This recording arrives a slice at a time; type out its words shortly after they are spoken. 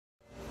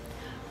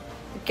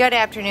Good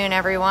afternoon,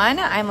 everyone.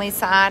 I'm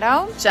Lisa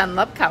Otto. Jen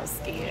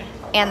Lepkowski.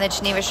 And the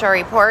Geneva Shore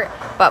Report.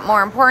 But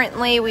more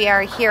importantly, we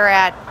are here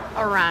at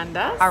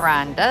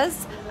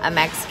Arandas, a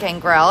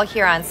Mexican grill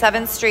here on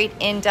 7th Street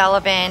in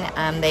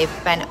Delavan.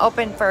 They've been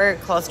open for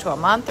close to a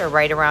month or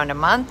right around a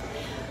month.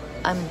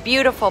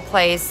 Beautiful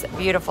place,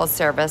 beautiful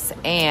service,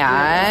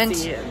 and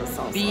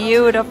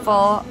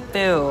beautiful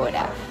food.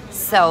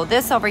 So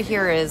this over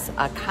here is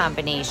a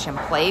combination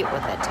plate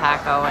with a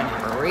taco and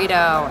a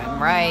burrito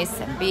and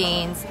rice and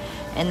beans.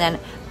 And then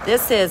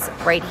this is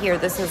right here,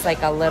 this is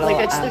like a little...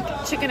 like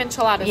a chicken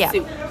enchilada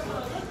soup.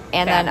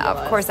 And then,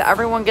 of course,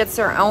 everyone gets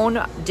their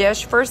own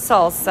dish for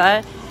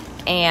salsa.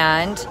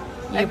 And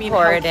you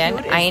pour it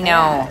in. I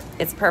know.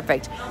 It's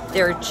perfect.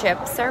 Their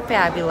chips are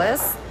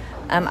fabulous.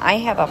 I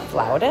have a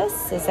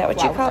flautas. Is that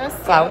what you call it?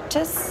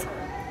 Flautas.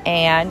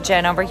 And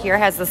Jen over here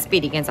has the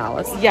Speedy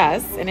Gonzalez.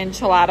 Yes, an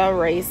enchilada,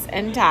 rice,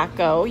 and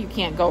taco. You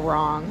can't go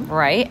wrong.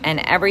 Right,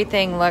 and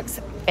everything looks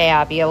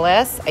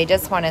fabulous. I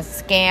just want to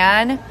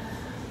scan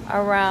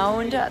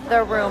around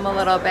the room a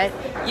little bit.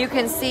 You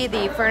can see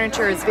the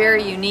furniture is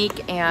very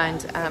unique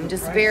and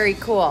just very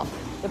cool.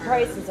 The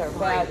prices are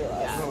fabulous.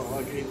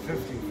 Like $8.50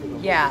 for the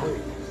Yeah.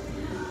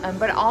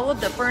 But all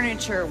of the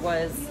furniture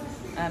was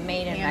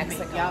made in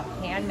Mexico. Yep.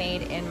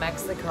 Handmade in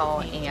Mexico,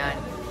 and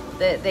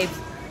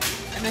they've...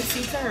 And the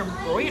seats are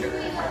embroidered.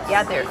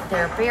 Yeah,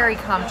 they're very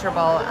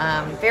comfortable,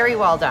 very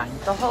well done.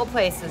 The whole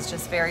place is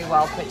just very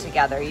well put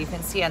together. You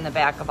can see on the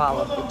back of all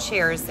of the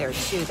chairs there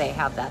too, they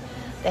have the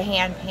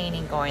hand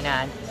painting going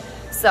on.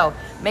 So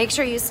make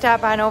sure you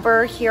stop on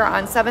over here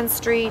on 7th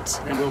Street.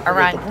 And don't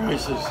around forget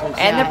the prices.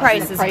 and the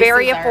prices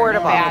very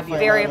affordable,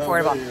 very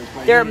affordable.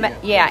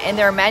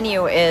 Their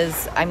menu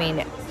is, I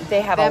mean,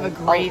 they have a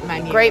great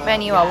menu. Great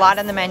menu, a lot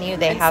on the menu.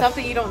 They have stuff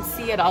that you don't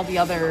see at all the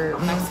other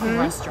Mexican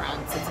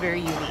restaurants. It's very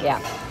unique. Yeah.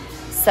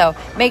 So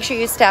make sure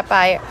you stop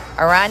by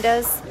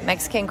Arandas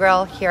Mexican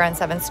Grill here on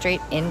 7th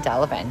Street in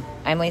Delavan.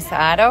 I'm Lisa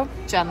Otto.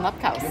 Jen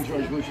Lepkowski.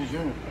 Enjoy Bush's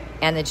Unit.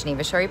 And the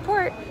Geneva Shore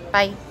Report.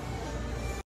 Bye.